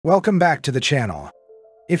Welcome back to the channel.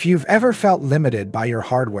 If you've ever felt limited by your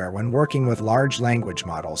hardware when working with large language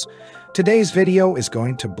models, today's video is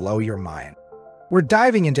going to blow your mind. We're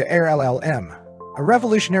diving into AIR-LLM, a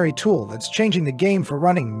revolutionary tool that's changing the game for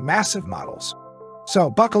running massive models. So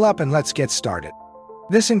buckle up and let's get started.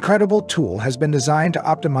 This incredible tool has been designed to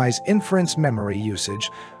optimize inference memory usage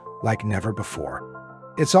like never before.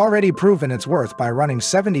 It's already proven its worth by running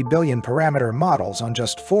 70 billion parameter models on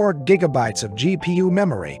just 4 gigabytes of GPU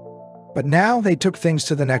memory. But now they took things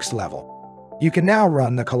to the next level. You can now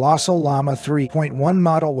run the Colossal Lama 3.1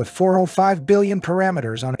 model with 405 billion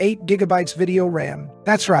parameters on 8 gigabytes video RAM.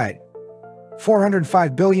 That's right,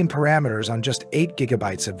 405 billion parameters on just 8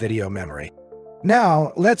 gigabytes of video memory.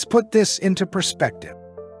 Now, let's put this into perspective.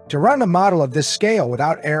 To run a model of this scale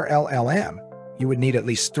without AIR-LLM, you would need at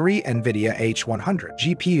least 3 NVIDIA H100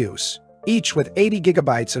 GPUs, each with 80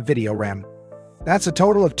 gigabytes of video RAM. That's a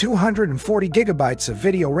total of 240 gigabytes of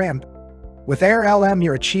video RAM. With AIR-LLM,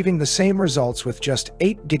 you're achieving the same results with just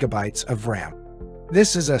 8 gigabytes of RAM.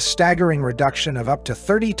 This is a staggering reduction of up to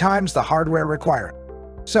 30 times the hardware required.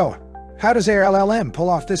 So, how does AIR-LLM pull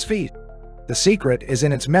off this feat? The secret is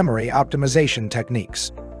in its memory optimization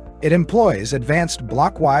techniques. It employs advanced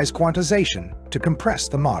blockwise quantization to compress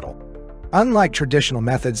the model. Unlike traditional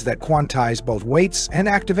methods that quantize both weights and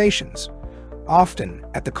activations, often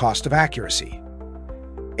at the cost of accuracy,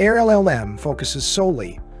 AIR-LLM focuses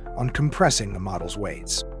solely on compressing the model's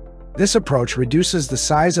weights. This approach reduces the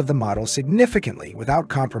size of the model significantly without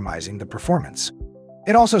compromising the performance.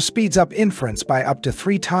 It also speeds up inference by up to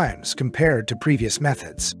 3 times compared to previous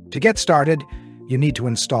methods. To get started, you need to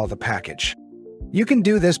install the package. You can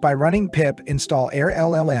do this by running pip install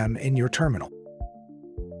AIR-LLM in your terminal.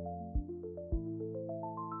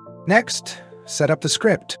 Next, set up the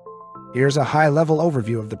script. Here's a high-level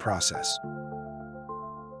overview of the process.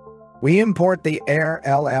 We import the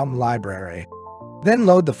AIR-LLM library, then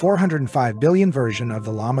load the 405 billion version of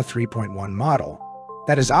the Lama 3.1 model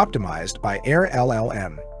that is optimized by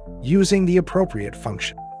AIR-LLM using the appropriate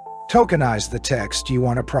function. Tokenize the text you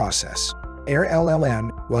want to process.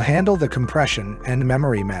 AIR-LLM will handle the compression and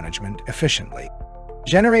memory management efficiently.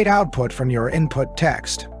 Generate output from your input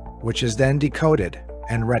text, which is then decoded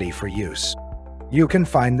and ready for use. You can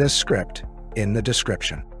find this script in the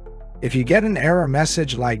description. If you get an error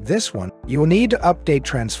message like this one, you will need to update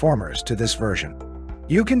transformers to this version.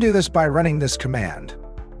 You can do this by running this command.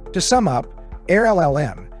 To sum up,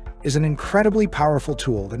 AIR-LLM is an incredibly powerful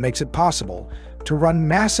tool that makes it possible to run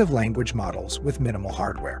massive language models with minimal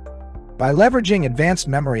hardware. By leveraging advanced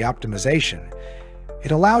memory optimization,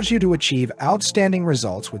 it allows you to achieve outstanding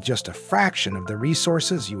results with just a fraction of the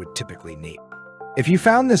resources you would typically need. If you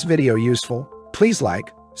found this video useful, please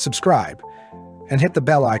like, subscribe, and hit the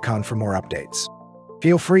bell icon for more updates.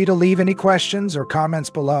 Feel free to leave any questions or comments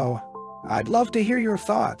below. I'd love to hear your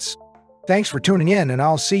thoughts. Thanks for tuning in, and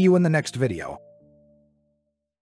I'll see you in the next video.